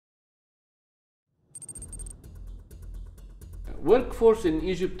Workforce in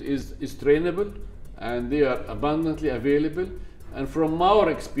Egypt is trainable, and they are abundantly available. And from our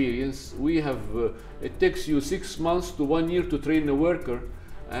experience, we have it takes you 6 months to 1 year to train a worker,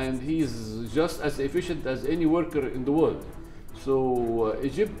 and he's just as efficient as any worker in the world. So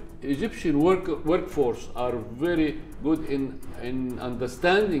Egyptian workforce are very good in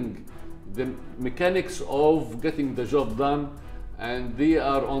understanding the mechanics of getting the job done, and they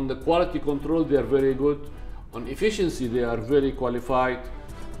are on the quality control, they are very good. On efficiency, they are very qualified.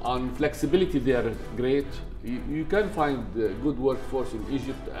 On flexibility, they are great. You can find a good workforce in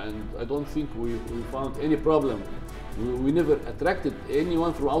Egypt, and I don't think we found any problem. We never attracted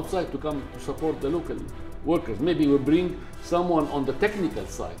anyone from outside to come to support the local workers. Maybe we bring someone on the technical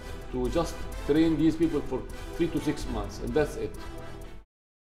side to just train these people for 3 to 6 months, and that's it.